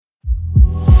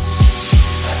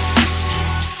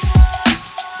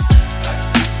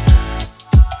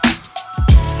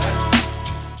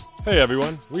Hey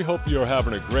everyone, we hope you're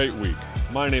having a great week.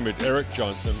 My name is Eric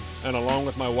Johnson, and along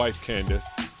with my wife Candace,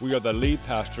 we are the lead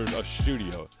pastors of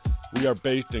Studio. We are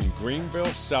based in Greenville,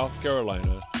 South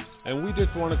Carolina, and we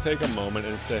just want to take a moment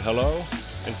and say hello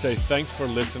and say thanks for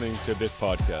listening to this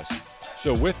podcast.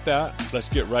 So with that, let's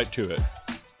get right to it.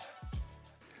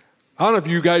 I don't know if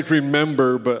you guys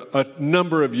remember, but a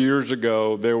number of years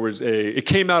ago, it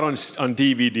came out on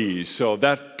DVDs, so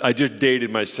that I just dated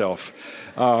myself.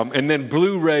 And then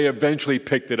Blu-ray eventually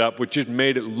picked it up, which just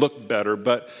made it look better.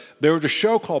 But there was a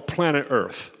show called Planet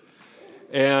Earth,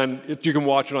 and you can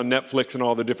watch it on Netflix and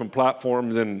all the different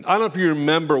platforms. And I don't know if you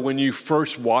remember when you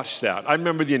first watched that. I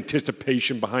remember the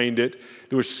anticipation behind it.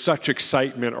 There was such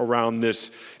excitement around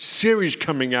this series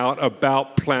coming out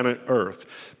about Planet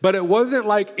Earth. But it wasn't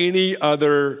like any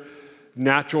other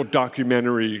natural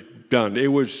documentary done. It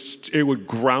was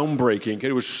groundbreaking.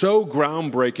 It was so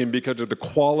groundbreaking because of the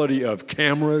quality of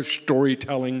cameras,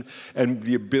 storytelling, and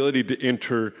the ability to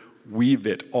interweave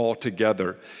it all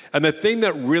together. And the thing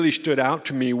that really stood out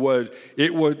to me was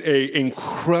it was an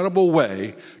incredible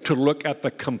way to look at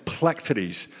the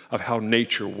complexities of how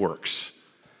nature works.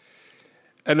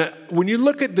 And when you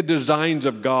look at the designs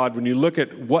of God, when you look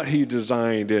at what He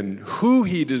designed and who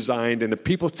He designed and the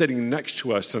people sitting next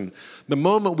to us, and the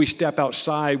moment we step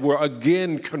outside, we're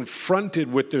again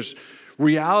confronted with this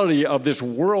reality of this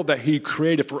world that He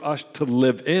created for us to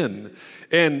live in.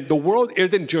 And the world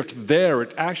isn't just there,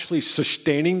 it's actually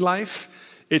sustaining life,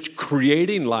 it's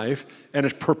creating life, and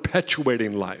it's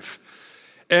perpetuating life.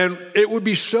 And it would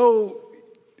be so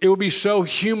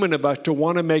human of us to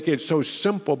want to make it so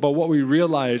simple, but what we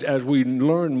realize as we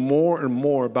learn more and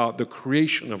more about the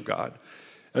creation of God,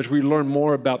 as we learn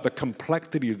more about the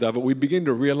complexities of it, we begin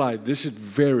to realize this is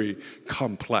very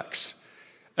complex.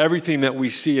 Everything that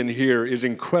we see and hear is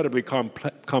incredibly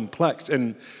complex.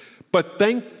 But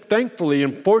thankfully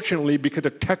and fortunately, because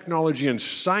of technology and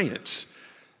science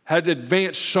has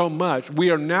advanced so much, we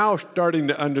are now starting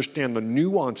to understand the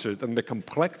nuances and the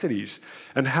complexities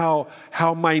and how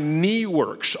my knee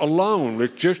works alone.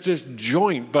 It's just this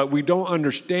joint, but we don't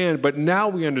understand. But now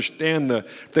we understand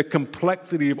the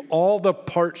complexity of all the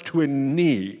parts to a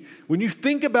knee. When you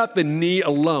think about the knee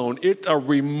alone, it's a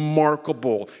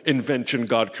remarkable invention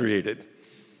God created.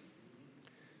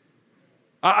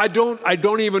 I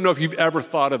don't even know if you've ever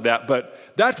thought of that, but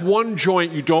that's one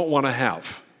joint you don't want to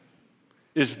have.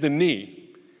 Is the knee.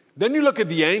 Then you look at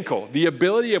the ankle, the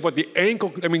ability of what the ankle,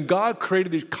 God created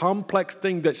these complex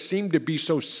things that seem to be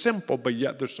so simple, but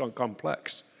yet they're so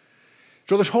complex.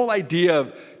 So this whole idea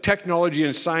of technology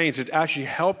and science is actually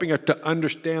helping us to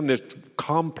understand this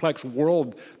complex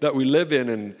world that we live in,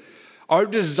 and our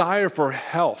desire for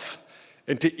health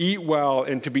and to eat well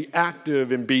and to be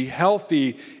active and be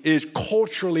healthy is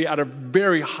culturally at a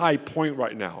very high point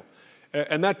right now.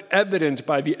 And that's evidenced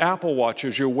by the Apple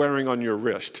Watches you're wearing on your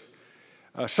wrist.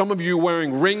 Some of you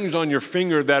wearing rings on your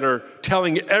finger that are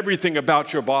telling everything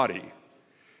about your body.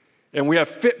 And we have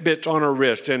Fitbits on our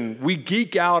wrist, and we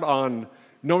geek out on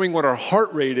knowing what our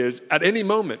heart rate is at any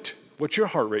moment. What's your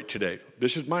heart rate today?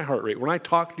 This is my heart rate. When I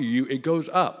talk to you, it goes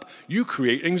up. You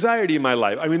create anxiety in my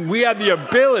life. We have the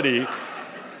ability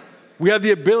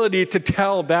to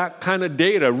tell that kind of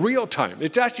data real time.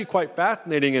 It's actually quite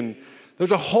fascinating, and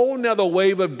there's a whole nother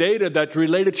wave of data that's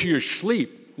related to your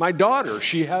sleep. My daughter,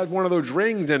 she has one of those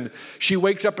rings, and she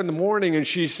wakes up in the morning and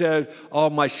she says, "Oh,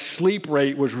 my sleep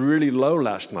rate was really low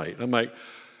last night." I'm like,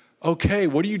 okay,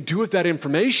 what do you do with that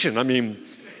information?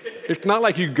 It's not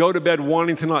like you go to bed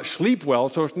wanting to not sleep well,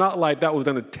 so it's not like that was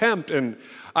an attempt. And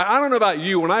I don't know about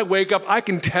you, when I wake up, I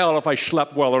can tell if I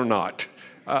slept well or not.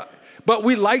 But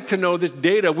we like to know this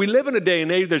data. We live in a day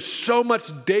and age, there's so much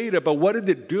data, but what is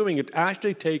it doing? It's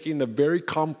actually taking the very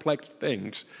complex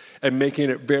things and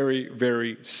making it very,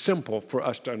 very simple for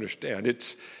us to understand.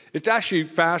 It's actually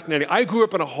fascinating. I grew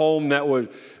up in a home that was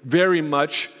very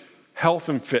much health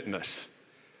and fitness.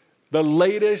 The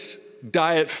latest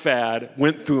diet fad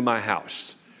went through my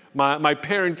house. My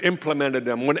parents implemented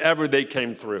them whenever they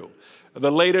came through. The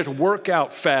latest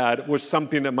workout fad was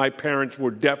something that my parents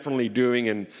were definitely doing,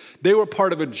 and they were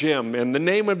part of a gym, and the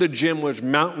name of the gym was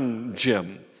Mountain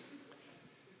Gym.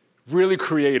 Really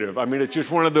creative. It's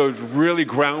just one of those really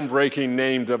groundbreaking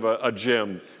names of a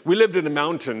gym. We lived in the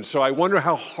mountains, so I wonder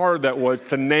how hard that was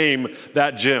to name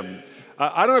that gym.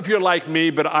 I don't know if you're like me,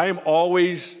 but I am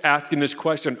always asking this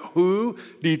question: who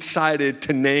decided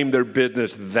to name their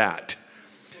business that?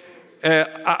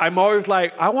 I'm always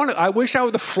like, I wish I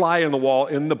was the fly in the wall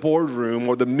in the boardroom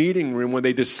or the meeting room when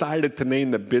they decided to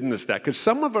name the business that. Because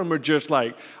some of them are just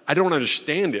like, I don't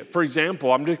understand it. For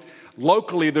example,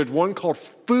 locally, there's one called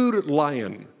Food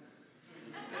Lion.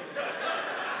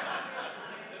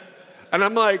 And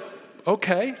I'm like,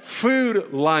 okay,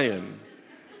 Food Lion.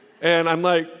 And I'm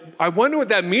like, I wonder what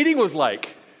that meeting was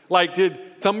like. Like, did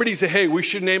somebody say, hey, we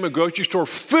should name a grocery store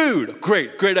Food?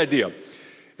 Great idea.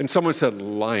 And someone said,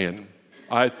 Lion.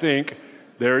 I think,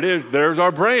 there it is. There's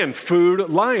our brand, Food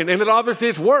Lion. And it obviously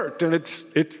has worked, and it's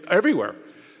everywhere.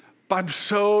 But I'm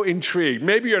so intrigued.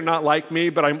 Maybe you're not like me,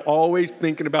 but I'm always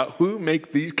thinking about who makes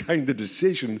these kinds of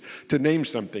decisions to name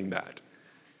something that.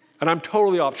 And I'm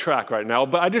totally off track right now,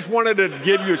 but I just wanted to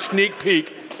give you a sneak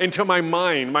peek into my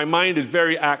mind. My mind is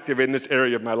very active in this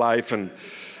area of my life.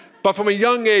 But from a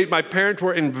young age, my parents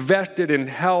were invested in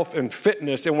health and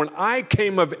fitness. And when I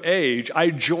came of age,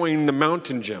 I joined the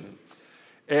mountain gym.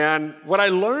 And what I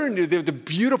learned is there was a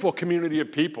beautiful community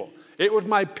of people. It was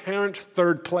my parents'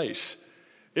 third place.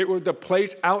 It was the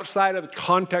place outside of the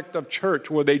context of church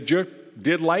where they just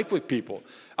did life with people.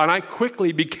 And I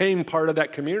quickly became part of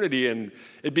that community, and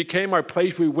it became our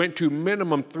place we went to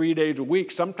minimum 3 days a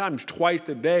week, sometimes twice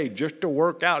a day, just to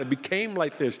work out. It became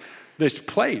like this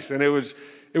place, and it was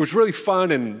really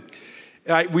fun.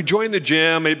 And we joined the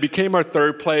gym. It became our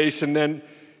third place,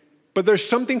 but there's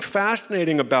something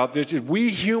fascinating about this is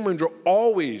we humans are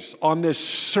always on this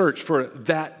search for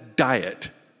that diet.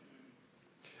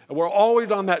 And we're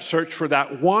always on that search for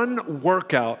that one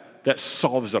workout that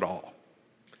solves it all.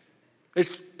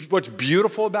 It's what's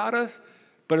beautiful about us,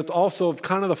 but it's also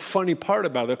kind of the funny part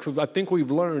about it, because I think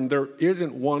we've learned there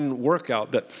isn't one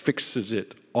workout that fixes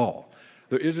it all.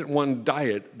 There isn't one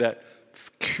diet that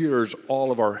cures all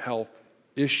of our health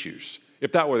issues.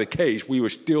 If that were the case, we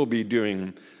would still be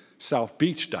doing South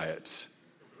Beach diets.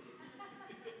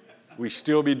 We'd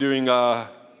still be doing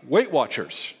Weight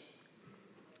Watchers.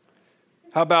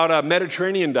 How about a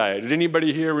Mediterranean diet? Did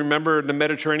anybody here remember the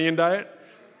Mediterranean diet?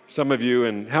 Some of you,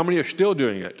 and how many are still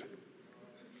doing it?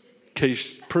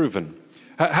 Case proven.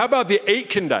 How about the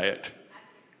Aitken diet?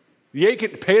 The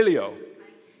Aitken paleo.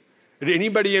 Did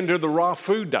anybody into the raw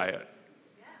food diet?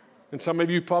 And some of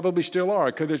you probably still are,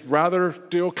 because it's rather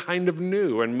still kind of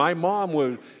new. And my mom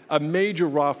was a major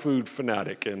raw food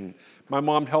fanatic, and my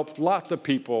mom helped lots of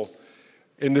people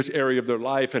in this area of their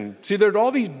life. And see, there's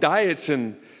all these diets,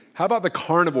 and how about the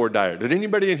carnivore diet? Did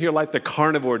anybody in here like the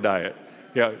carnivore diet?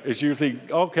 Yeah, it's usually,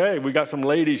 okay, we got some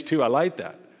ladies too, I like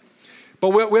that. But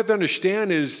what we have to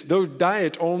understand is those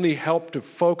diets only help to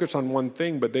focus on one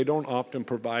thing, but they don't often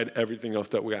provide everything else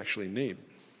that we actually need.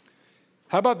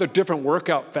 How about the different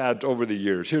workout fads over the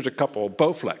years? Here's a couple.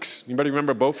 Bowflex. Anybody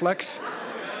remember Bowflex?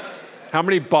 How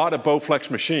many bought a Bowflex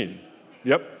machine?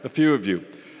 Yep, a few of you.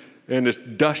 And it's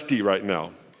dusty right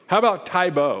now. How about Tae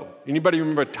Bo? Anybody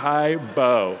remember Tae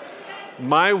Bo?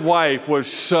 My wife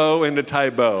was so into Tae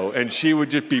Bo, and she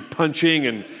would just be punching,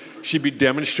 and she'd be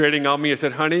demonstrating on me. I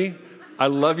said, honey, I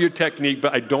love your technique,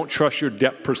 but I don't trust your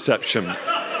depth perception.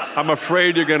 I'm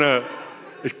afraid it's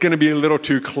going to be a little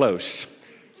too close.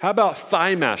 How about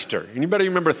Thigh Master? Anybody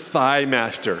remember Thigh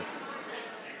Master?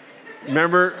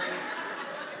 Remember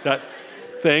that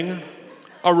thing?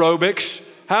 Aerobics.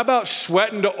 How about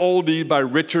Sweatin' to Oldie by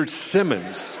Richard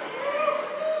Simmons?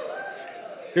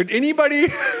 Did anybody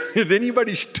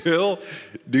still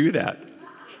do that?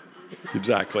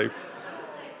 Exactly.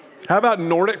 How about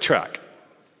Nordic Track?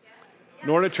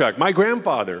 Nordic Track. My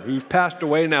grandfather, who's passed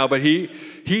away now, but he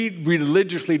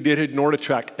religiously did his Nordic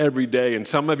Track every day. And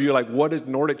some of you are like, what is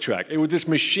Nordic Track? It was this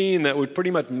machine that was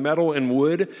pretty much metal and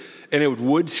wood, and it was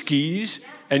wood skis.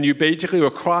 And you basically were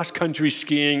cross-country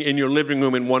skiing in your living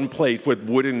room in one place with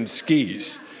wooden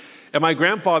skis. And my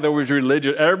grandfather was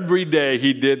religious. Every day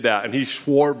he did that, and he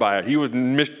swore by it. He was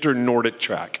Mr. Nordic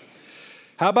Track.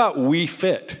 How about We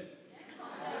Fit?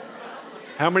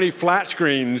 How many flat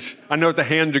screens? I know the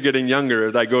hands are getting younger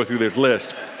as I go through this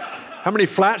list. How many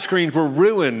flat screens were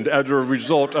ruined as a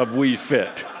result of We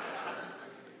Fit?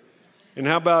 And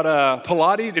how about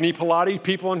Pilates? Any Pilates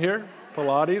people in here?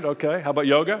 Pilates, okay. How about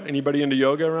yoga? Anybody into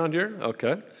yoga around here?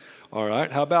 Okay. All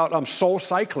right. How about soul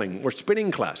cycling or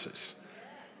spinning classes?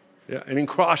 Yeah, and in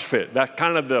CrossFit, that's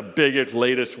kind of the biggest,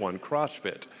 latest one,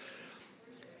 CrossFit.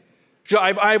 So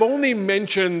I've only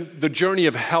mentioned the journey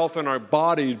of health in our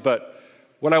bodies, but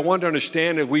what I want to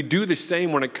understand is we do the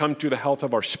same when it comes to the health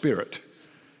of our spirit.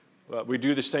 We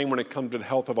do the same when it comes to the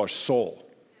health of our soul.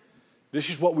 This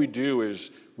is what we do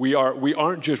is we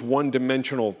aren't just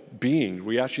one-dimensional beings.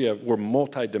 We're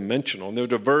multidimensional. And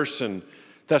there's a verse in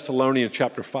Thessalonians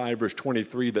chapter 5, verse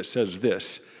 23 that says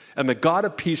this, and the God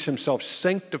of peace himself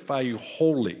sanctify you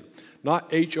wholly, not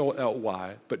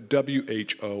H-O-L-Y, but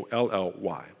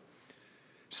W-H-O-L-L-Y.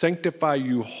 Sanctify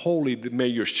you wholly, that may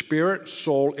your spirit,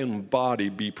 soul, and body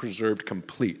be preserved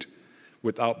complete,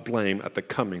 without blame at the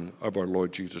coming of our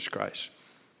Lord Jesus Christ.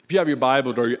 If If you have your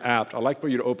Bibles or your app, I'd like for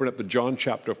you to open up to John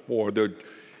chapter 4. There's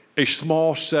a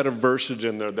small set of verses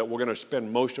in there that we're going to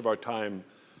spend most of our time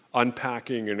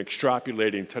unpacking and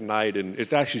extrapolating tonight. And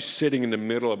it's actually sitting in the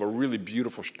middle of a really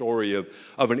beautiful story of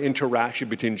an interaction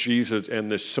between Jesus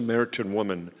and this Samaritan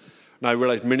woman. And I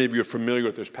realize many of you are familiar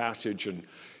with this passage. And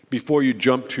before you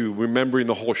jump to remembering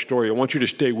the whole story, I want you to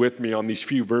stay with me on these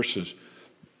few verses.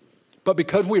 But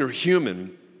because we are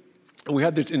human, and we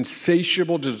have this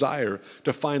insatiable desire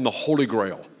to find the Holy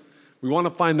Grail, we want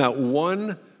to find that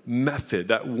one method,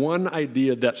 that one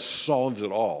idea that solves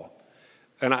it all.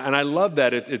 And I love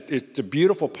that. It's a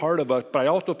beautiful part of us, but I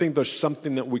also think there's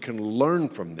something that we can learn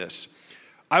from this.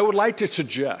 I would like to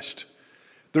suggest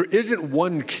there isn't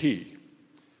one key,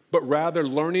 but rather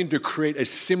learning to create a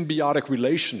symbiotic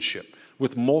relationship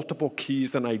with multiple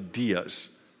keys and ideas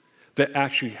that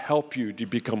actually help you to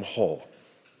become whole.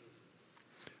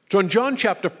 So in John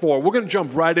chapter 4, we're going to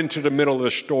jump right into the middle of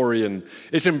the story, and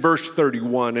it's in verse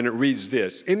 31, and it reads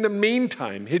this. In the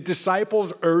meantime, his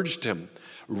disciples urged him,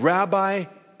 Rabbi,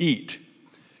 eat.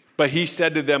 But he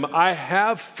said to them, I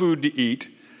have food to eat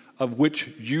of which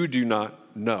you do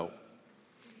not know.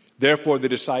 Therefore the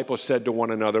disciples said to one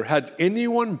another, has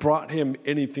anyone brought him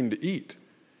anything to eat?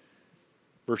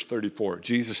 Verse 34,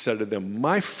 Jesus said to them,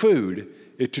 my food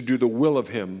is to do the will of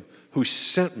him who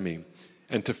sent me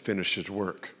and to finish his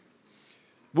work.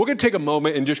 We're going to take a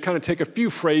moment and just kind of take a few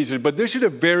phrases, but this is a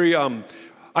very,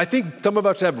 I think some of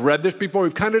us have read this before.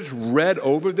 We've kind of just read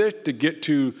over this to get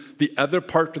to the other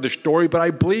parts of the story, but I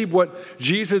believe what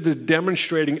Jesus is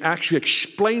demonstrating actually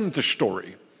explains the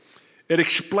story. It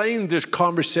explains this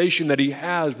conversation that he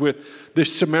has with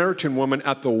this Samaritan woman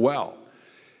at the well.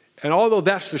 And although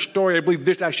that's the story, I believe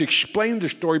this actually explains the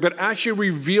story, but actually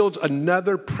reveals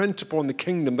another principle in the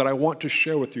kingdom that I want to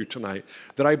share with you tonight,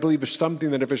 that I believe is something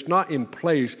that if it's not in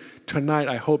place tonight,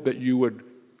 I hope that you would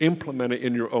implement it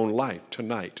in your own life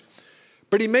tonight.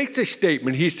 But he makes a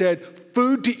statement. He said,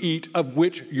 food to eat of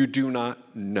which you do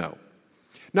not know.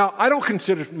 Now, I don't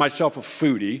consider myself a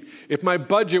foodie. If my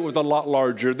budget was a lot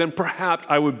larger, then perhaps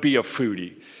I would be a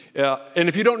foodie. And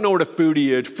if you don't know what a foodie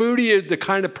is the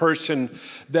kind of person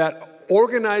that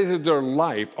organizes their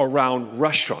life around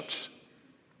restaurants.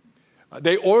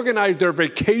 They organize their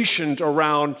vacations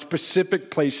around specific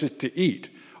places to eat.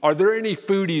 Are there any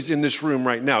foodies in this room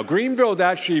right now? Greenville is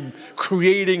actually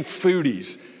creating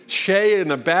foodies. Shay in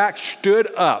the back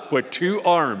stood up with two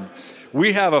arms.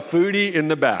 We have a foodie in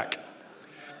the back.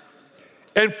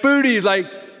 And foodies,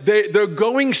 they're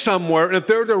going somewhere, and if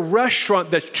there's a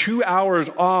restaurant that's 2 hours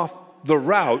off the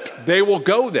route, they will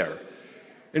go there.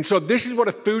 And so this is what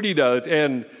a foodie does.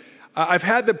 And I've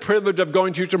had the privilege of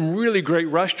going to some really great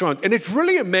restaurants. And it's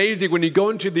really amazing when you go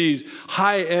into these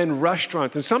high-end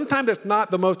restaurants. And sometimes it's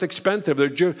not the most expensive.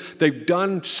 They've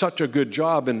done such a good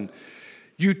job. And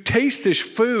you taste this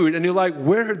food, and you're like,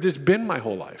 where has this been my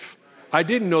whole life? I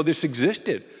didn't know this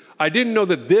existed. I didn't know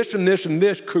that this and this and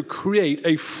this could create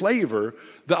a flavor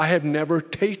that I have never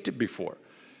tasted before.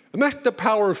 And that's the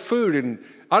power of food. And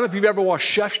I don't know if you've ever watched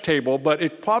Chef's Table, but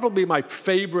it's probably my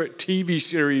favorite TV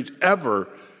series ever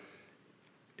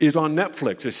is on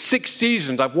Netflix. It's 6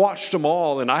 seasons. I've watched them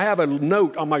all, and I have a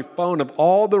note on my phone of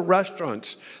all the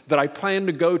restaurants that I plan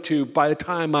to go to by the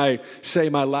time I say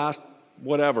my last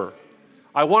whatever.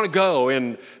 I want to go,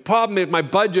 and problem is my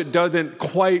budget doesn't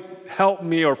quite help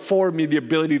me or afford me the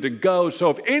ability to go. So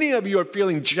if any of you are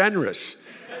feeling generous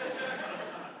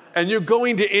and you're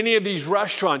going to any of these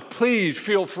restaurants, please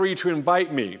feel free to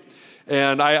invite me.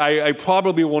 And I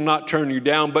probably will not turn you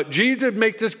down. But Jesus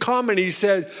makes this comment. He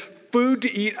said, food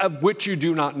to eat of which you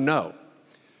do not know.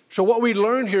 So what we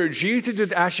learn here, Jesus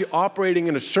is actually operating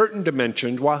in a certain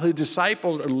dimension while his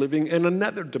disciples are living in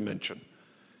another dimension.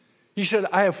 He said,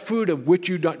 I have food of which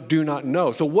you do not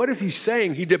know. So what is he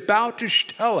saying? He's about to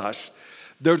tell us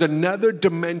there's another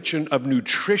dimension of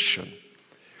nutrition.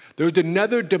 There's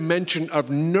another dimension of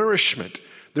nourishment.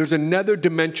 There's another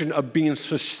dimension of being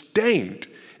sustained,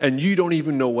 and you don't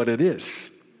even know what it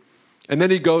is. And then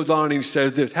he goes on and he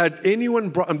says this,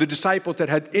 the disciples said,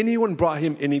 had anyone brought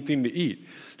him anything to eat?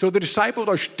 So the disciples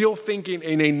are still thinking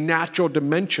in a natural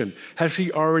dimension. Has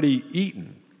he already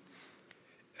eaten?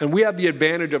 And we have the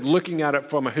advantage of looking at it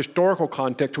from a historical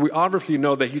context. We obviously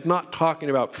know that he's not talking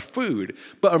about food.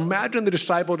 But imagine the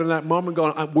disciples in that moment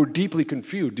going, we're deeply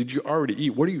confused. Did you already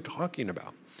eat? What are you talking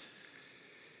about?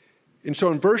 And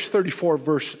so in verse 34,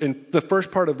 in the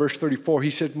first part of verse 34, he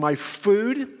said, my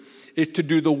food is to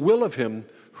do the will of him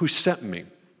who sent me.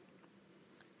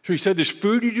 So he said, there's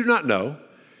food you do not know.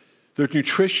 There's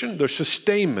nutrition, there's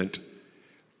sustainment.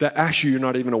 that actually you're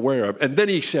not even aware of. And then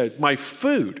he said, my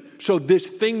food. So this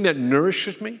thing that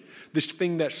nourishes me, this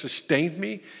thing that sustains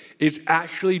me, is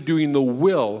actually doing the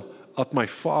will of my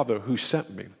Father who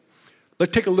sent me.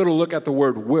 Let's take a little look at the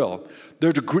word will.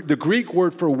 The Greek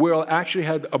word for will actually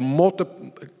had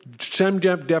same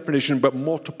definition, but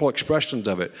multiple expressions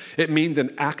of it. It means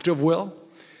an active will.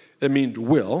 It means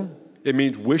will. It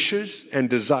means wishes and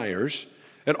desires.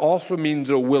 It also means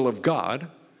the will of God.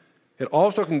 It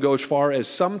also can go as far as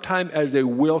sometimes as a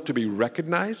will to be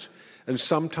recognized and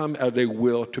sometimes as a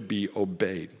will to be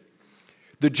obeyed.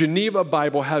 The Geneva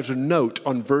Bible has a note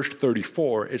on verse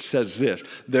 34. It says this,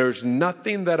 there's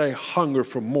nothing that I hunger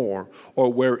for more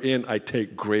or wherein I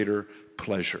take greater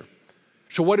pleasure.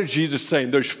 So what is Jesus saying?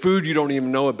 There's food you don't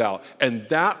even know about, and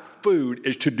that food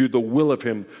is to do the will of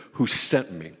him who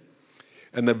sent me.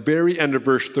 And the very end of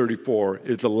verse 34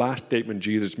 is the last statement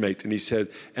Jesus makes, and he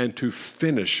says, and to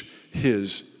finish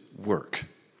his work.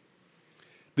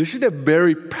 This is a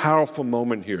very powerful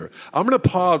moment here. I'm going to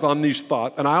pause on these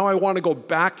thoughts, and I want to go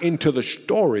back into the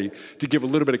story to give a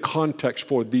little bit of context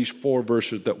for these 4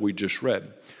 verses that we just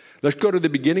read. Let's go to the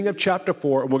beginning of chapter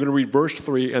 4, and we're going to read verse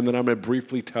 3, and then I'm going to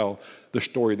briefly tell the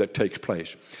story that takes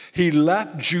place. He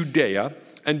left Judea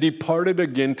and departed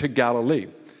again to Galilee,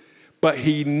 but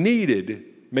he needed,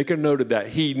 make a note of that,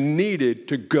 he needed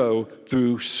to go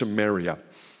through Samaria.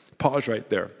 Pause right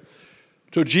there.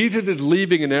 So Jesus is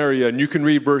leaving an area, and you can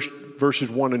read verses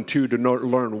 1 and 2 to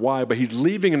learn why, but he's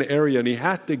leaving an area, and he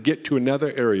had to get to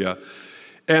another area.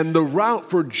 And the route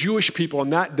for Jewish people on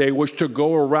that day was to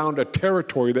go around a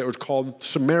territory that was called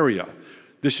Samaria.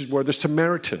 This is where the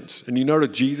Samaritans, and you know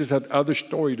that Jesus had other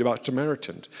stories about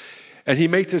Samaritans. And he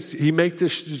makes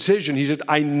this decision. He said,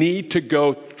 I need to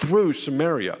go through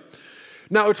Samaria.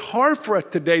 Now, it's hard for us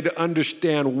today to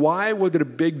understand why was it a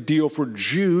big deal for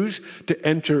Jews to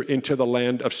enter into the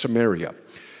land of Samaria.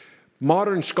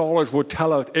 Modern scholars will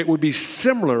tell us it would be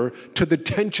similar to the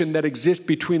tension that exists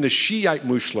between the Shiite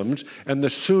Muslims and the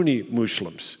Sunni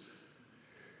Muslims.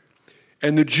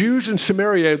 And the Jews in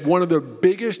Samaria had one of the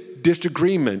biggest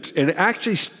disagreements, and it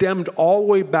actually stemmed all the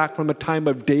way back from the time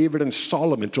of David and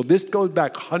Solomon. So this goes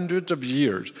back hundreds of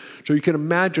years. So you can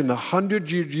imagine the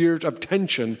hundreds of years of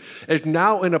tension is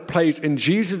now in a place in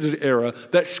Jesus' era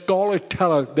that scholars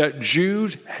tell us that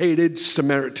Jews hated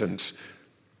Samaritans.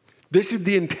 This is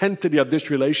the intensity of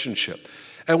this relationship.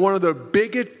 And one of the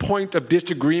biggest points of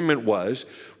disagreement was,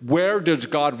 where does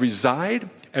God reside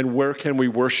and where can we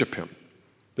worship him?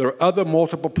 There are other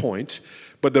multiple points,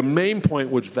 but the main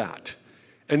point was that.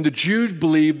 And the Jews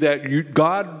believed that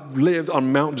God lived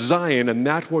on Mount Zion, and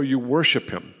that's where you worship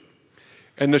him.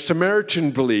 And the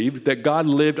Samaritans believed that God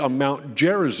lived on Mount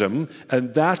Gerizim,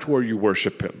 and that's where you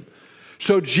worship him.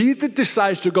 So Jesus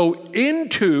decides to go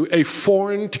into a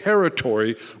foreign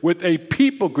territory with a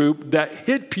people group that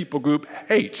his people group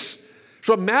hates.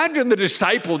 So imagine the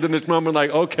disciples in this moment like,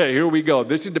 okay, here we go.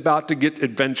 This is about to get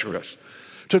adventurous.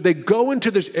 So they go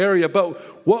into this area, but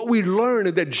what we learn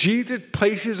is that Jesus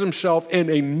places himself in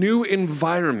a new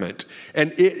environment,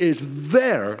 and it is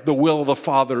there the will of the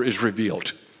Father is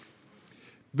revealed.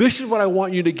 This is what I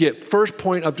want you to get. First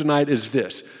point of tonight is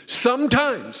this.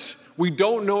 Sometimes we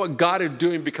don't know what God is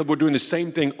doing because we're doing the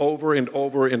same thing over and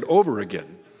over and over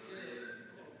again.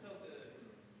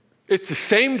 It's the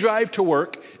same drive to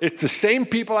work. It's the same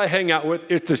people I hang out with.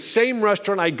 It's the same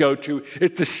restaurant I go to.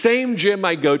 It's the same gym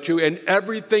I go to, and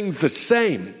everything's the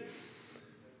same.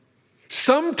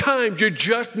 Sometimes you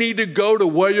just need to go to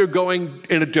where you're going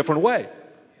in a different way.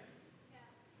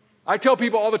 I tell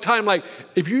people all the time, like,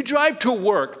 if you drive to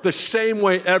work the same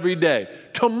way every day,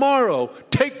 tomorrow,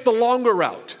 take the longer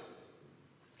route.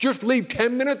 Just leave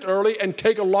 10 minutes early and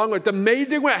take a longer. It's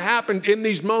amazing what happens in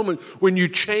these moments when you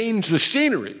change the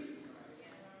scenery.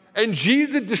 And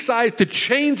Jesus decides to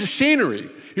change the scenery.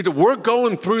 He said, we're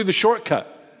going through the shortcut.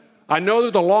 I know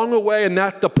there's a longer way, and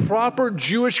that's the proper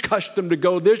Jewish custom to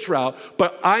go this route,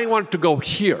 but I want to go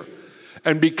here.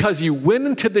 And because he went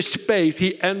into this space,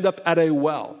 he ended up at a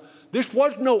well. This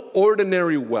was no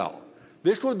ordinary well.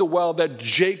 This was the well that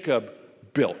Jacob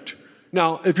built.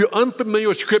 Now, if you're unfamiliar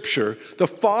with Scripture, the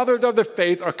fathers of the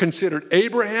faith are considered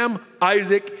Abraham,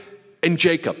 Isaac, and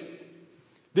Jacob.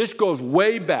 This goes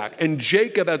way back. And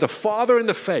Jacob, as the father in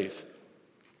the faith,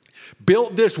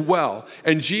 built this well,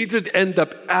 and Jesus ended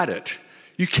up at it.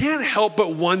 You can't help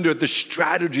but wonder at the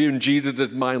strategy in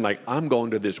Jesus' mind, like, I'm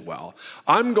going to this well.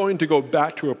 I'm going to go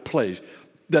back to a place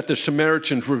that the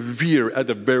Samaritans revere as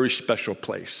a very special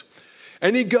place.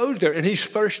 And he goes there, and he's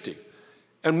thirsty.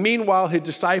 And meanwhile, his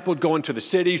disciples go into the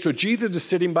city. So Jesus is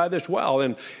sitting by this well,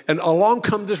 and along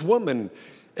comes this woman.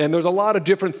 And there's a lot of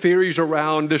different theories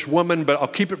around this woman, but I'll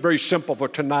keep it very simple for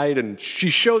tonight. And she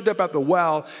showed up at the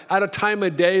well at a time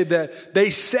of day that they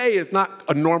say is not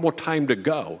a normal time to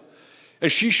go.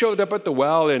 And she showed up at the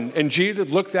well, and Jesus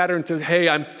looked at her and said, hey,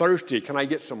 I'm thirsty. Can I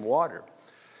get some water?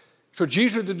 So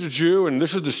Jesus is a Jew, and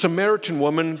this is the Samaritan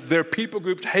woman. Their people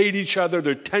groups hate each other.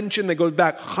 Their tension that goes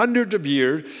back hundreds of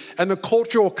years. And the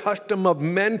cultural custom of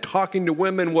men talking to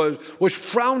women was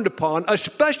frowned upon,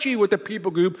 especially with the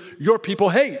people group your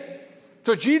people hate.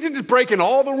 So Jesus is breaking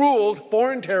all the rules,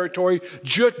 foreign territory,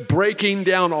 just breaking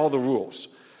down all the rules.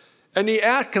 And he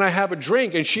asked, can I have a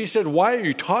drink? And she said, why are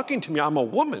you talking to me? I'm a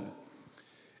woman.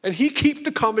 And he keeps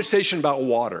the conversation about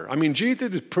water. I mean,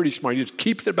 Jesus is pretty smart. He just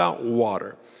keeps it about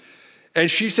water. And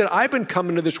she said, I've been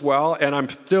coming to this well, and I'm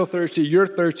still thirsty, you're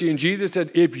thirsty. And Jesus said,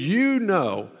 if you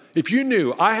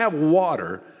knew I have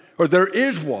water, or there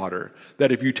is water,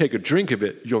 that if you take a drink of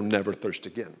it, you'll never thirst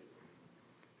again.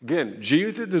 Again,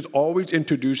 Jesus is always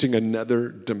introducing another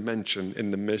dimension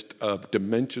in the midst of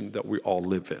dimension that we all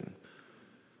live in.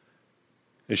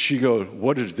 And she goes,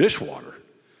 what is this water?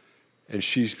 And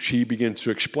she begins to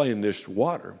explain this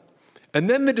water. And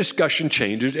then the discussion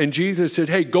changes, and Jesus said,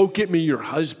 hey, go get me your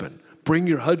husband. Bring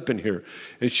your husband here.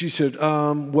 And she said,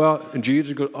 and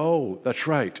Jesus goes, oh, that's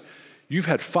right. You've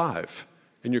had 5,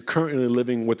 and you're currently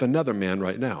living with another man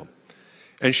right now.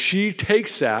 And she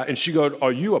takes that, and she goes,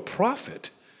 are you a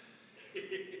prophet?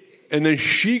 And then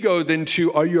she goes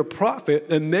into, are you a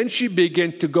prophet? And then she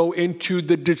begins to go into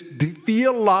the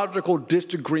theological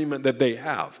disagreement that they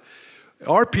have.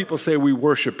 Our people say we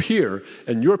worship here,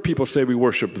 and your people say we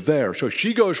worship there. So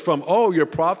she goes from, oh, you're a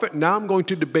prophet, now I'm going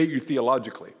to debate you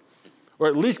theologically, or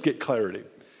at least get clarity.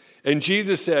 And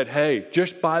Jesus said, hey,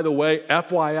 just by the way,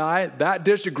 FYI, that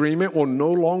disagreement will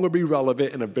no longer be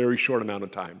relevant in a very short amount of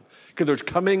time. Because there's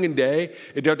coming a day,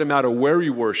 it doesn't matter where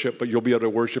you worship, but you'll be able to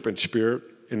worship in spirit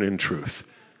and in truth.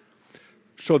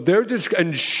 So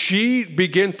she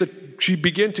began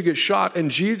to get shot,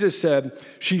 and Jesus said,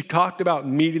 she talked about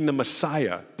meeting the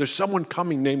Messiah. There's someone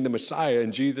coming named the Messiah,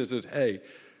 and Jesus says, hey,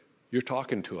 you're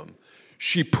talking to him.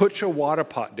 She puts her water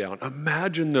pot down.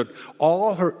 Imagine that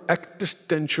all her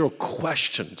existential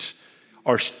questions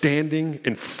are standing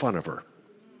in front of her.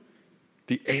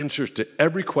 The answers to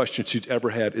every question she's ever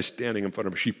had is standing in front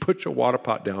of her. She puts her water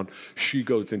pot down. She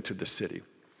goes into the city.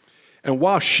 And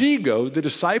while she goes, the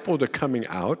disciples are coming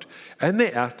out, and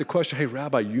they ask the question, hey,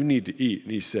 Rabbi, you need to eat.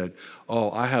 And he said,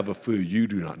 oh, I have a food you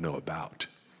do not know about.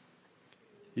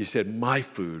 He said, my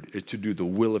food is to do the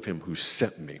will of him who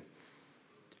sent me,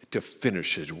 to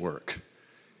finish his work.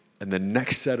 And the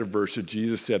next set of verses,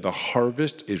 Jesus said, the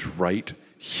harvest is right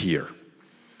here.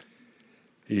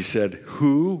 He said,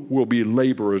 who will be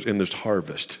laborers in this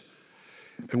harvest?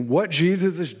 And what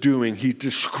Jesus is doing, he's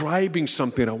describing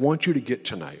something I want you to get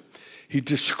tonight. He's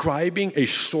describing a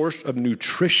source of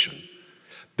nutrition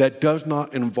that does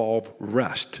not involve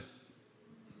rest.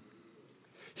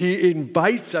 He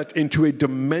invites us into a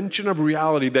dimension of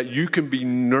reality that you can be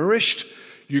nourished,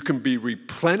 you can be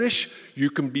replenished, you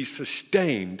can be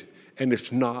sustained, and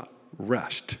it's not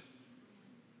rest.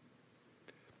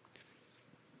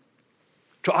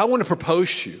 So I want to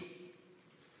propose to you,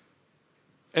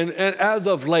 and as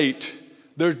of late,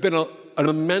 there's been an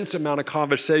immense amount of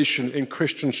conversation in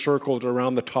Christian circles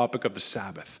around the topic of the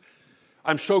Sabbath.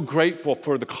 I'm so grateful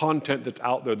for the content that's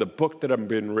out there, the book that have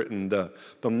been written, the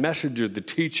messages, the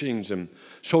teachings, and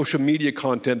social media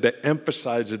content that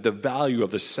emphasizes the value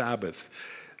of the Sabbath.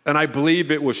 And I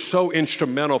believe it was so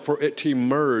instrumental for it to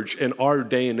emerge in our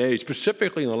day and age,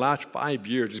 specifically in the last 5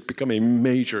 years. It's become a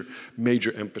major,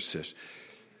 major emphasis.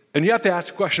 And you have to ask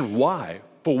the question, why?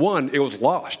 For one, it was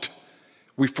lost.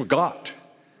 We forgot.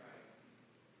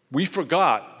 We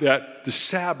forgot that the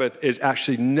Sabbath is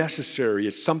actually necessary.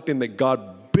 It's something that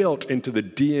God built into the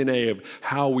DNA of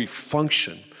how we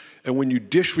function. And when you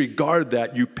disregard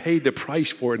that, you pay the price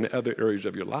for it in other areas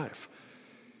of your life.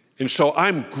 And so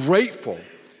I'm grateful.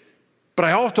 But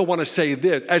I also want to say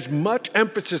this, as much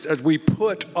emphasis as we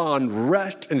put on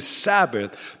rest and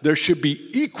Sabbath, there should be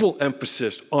equal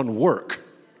emphasis on work.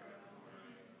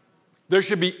 There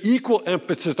should be equal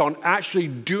emphasis on actually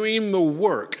doing the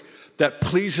work that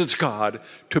pleases God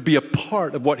to be a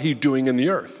part of what he's doing in the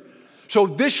earth. So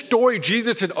this story,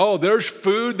 Jesus said, oh, there's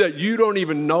food that you don't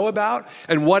even know about.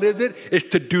 And what is it? It's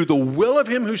to do the will of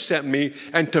him who sent me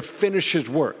and to finish his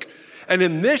work. And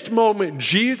in this moment,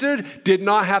 Jesus did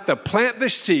not have to plant the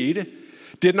seed,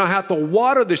 did not have to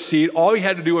water the seed. All he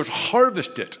had to do was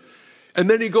harvest it. And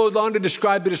then he goes on to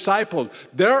describe the disciples.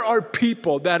 There are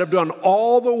people that have done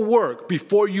all the work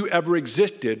before you ever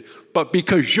existed, but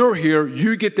because you're here,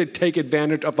 you get to take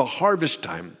advantage of the harvest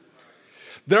time.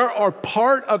 There are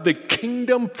part of the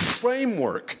kingdom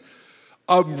framework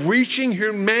of reaching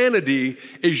humanity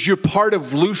is you're part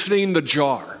of loosening the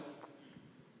jar.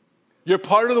 You're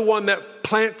part of the one that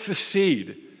plants the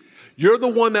seed. You're the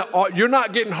one that, you're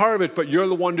not getting harvest, but you're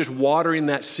the one just watering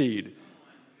that seed.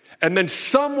 And then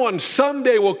someone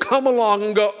someday will come along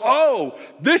and go, oh,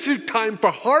 this is time for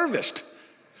harvest.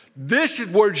 This is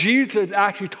where Jesus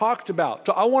actually talks about.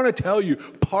 So I want to tell you,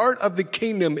 part of the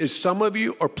kingdom is some of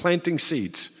you are planting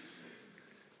seeds.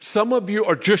 Some of you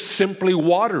are just simply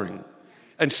watering.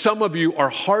 And some of you are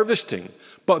harvesting.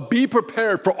 But be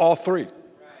prepared for all three.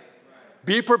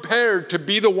 Be prepared to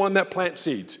be the one that plants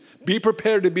seeds. Be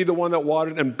prepared to be the one that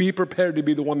waters, and be prepared to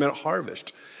be the one that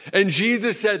harvests. And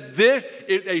Jesus said this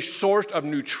is a source of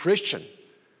nutrition.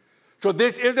 So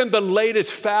this isn't the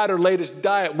latest fad or latest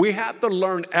diet. We have to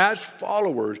learn as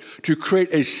followers to create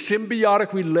a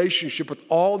symbiotic relationship with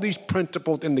all these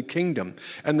principles in the kingdom.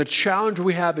 And the challenge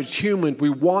we have as humans, we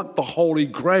want the Holy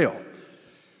Grail.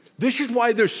 This is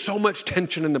why there's so much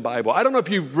tension in the Bible. I don't know if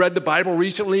you've read the Bible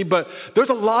recently, but there's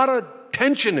a lot of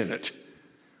tension in it.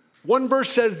 One verse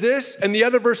says this, and the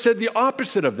other verse said the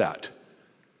opposite of that.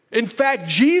 In fact,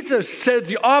 Jesus said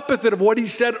the opposite of what he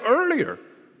said earlier.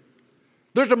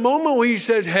 There's a moment where he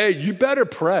says, hey, you better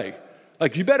pray.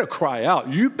 Like, you better cry out.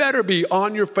 You better be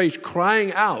on your face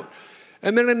crying out.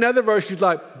 And then another verse, he's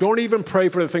like, don't even pray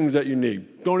for the things that you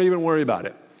need. Don't even worry about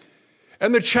it.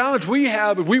 And the challenge we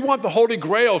have is we want the Holy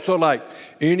Grail. So like,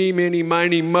 eeny, meeny,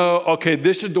 miny, mo, okay,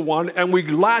 this is the one. And we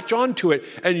latch onto it.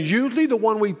 And usually the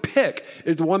one we pick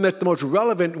is the one that's the most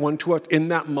relevant one to us in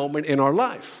that moment in our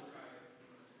life.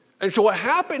 And so what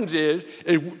happens is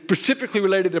specifically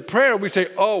related to prayer, we say,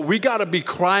 oh, we got to be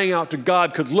crying out to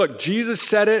God because look, Jesus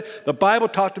said it, the Bible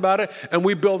talked about it, and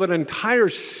we build an entire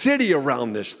city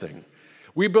around this thing.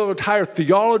 We build an entire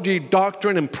theology,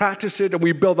 doctrine, and practices, and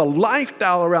we build a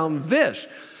lifestyle around this.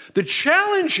 The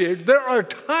challenge is there are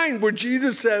times where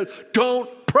Jesus says, don't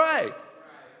pray.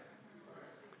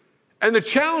 And the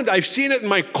challenge, I've seen it in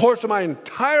my course of my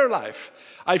entire life.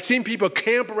 I've seen people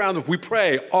camp around and we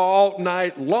pray all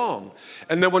night long.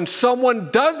 And then when someone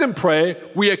doesn't pray,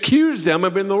 we accuse them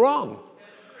of being in the wrong.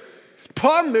 The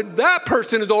problem is that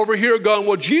person is over here going,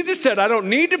 well, Jesus said I don't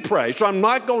need to pray, so I'm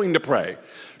not going to pray.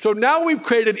 So now we've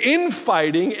created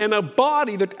infighting in a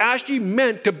body that's actually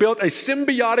meant to build a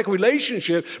symbiotic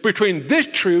relationship between this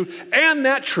truth and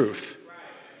that truth.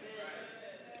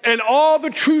 And all the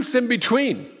truths in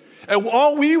between. And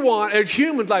all we want as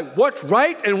humans, like, what's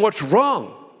right and what's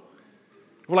wrong?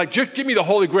 We're like, just give me the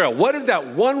Holy Grail. What is that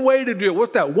one way to do it?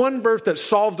 What's that one verse that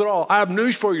solves it all? I have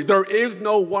news for you. There is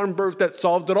no one verse that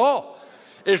solves it all.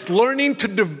 It's learning to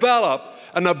develop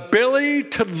an ability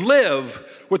to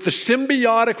live with the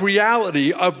symbiotic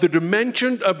reality of the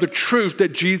dimensions of the truth that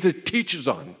Jesus teaches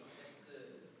on.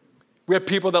 We have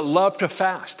people that love to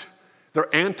fast.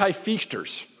 They're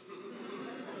anti-feasters.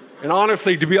 And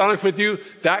honestly, to be honest with you,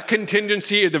 that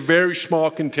contingency is a very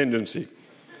small contingency.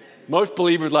 Most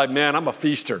believers are like, man, I'm a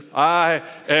feaster. I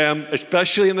am,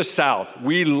 especially in the South.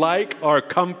 We like our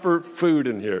comfort food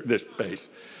in here, this space.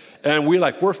 And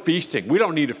we're feasting. We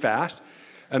don't need to fast.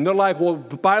 And they're like, well,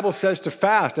 the Bible says to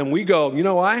fast. And we go, you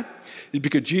know why? It's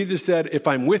because Jesus said, if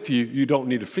I'm with you, you don't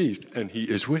need to feast. And he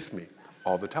is with me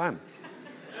all the time.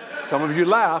 Some of you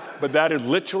laugh, but that is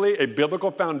literally a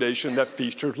biblical foundation that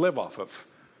feasters live off of.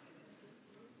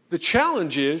 The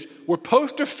challenge is we're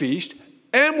supposed to feast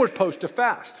and we're supposed to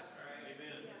fast.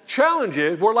 Challenge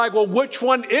is we're like, well, which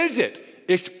one is it?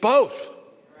 It's both.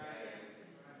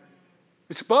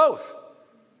 It's both.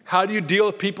 How do you deal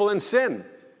with people in sin?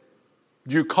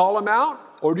 Do you call them out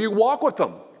or do you walk with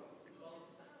them?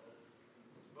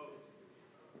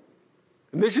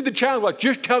 And this is the challenge. Like,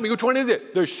 just tell me, which one is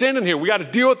it? There's sin in here. We got to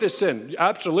deal with this sin.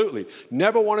 Absolutely.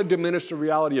 Never want to diminish the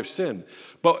reality of sin.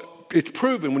 But it's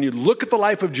proven when you look at the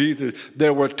life of Jesus,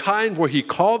 there were times where he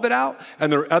called it out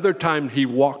and there were other times he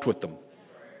walked with them.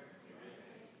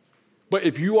 But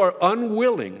if you are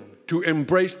unwilling to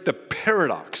embrace the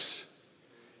paradox,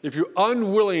 if you're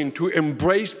unwilling to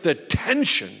embrace the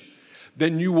tension,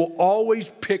 then you will always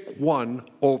pick one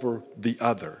over the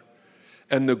other.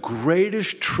 And the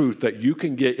greatest truth that you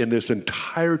can get in this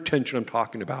entire tension I'm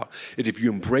talking about is if you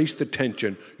embrace the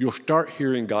tension, you'll start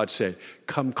hearing God say,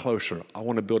 come closer. I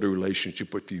want to build a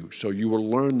relationship with you. So you will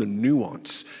learn the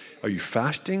nuance. Are you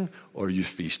fasting or are you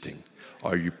feasting?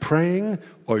 Are you praying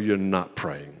or you're not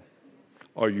praying?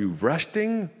 Are you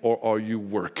resting or are you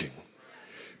working?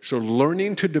 So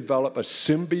learning to develop a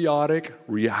symbiotic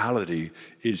reality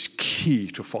is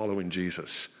key to following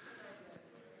Jesus.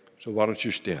 So why don't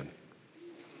you stand?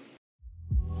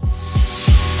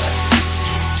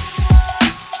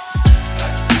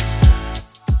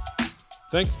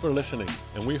 Thanks for listening,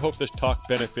 and we hope this talk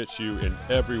benefits you in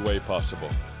every way possible.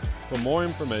 For more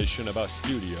information about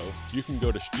Studio, you can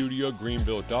go to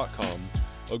studiogreenville.com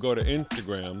or go to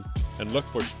Instagram and look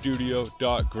for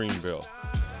studio.greenville.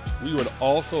 We would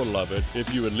also love it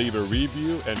if you would leave a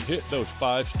review and hit those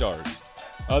 5 stars.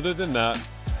 Other than that,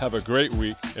 have a great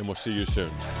week, and we'll see you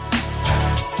soon.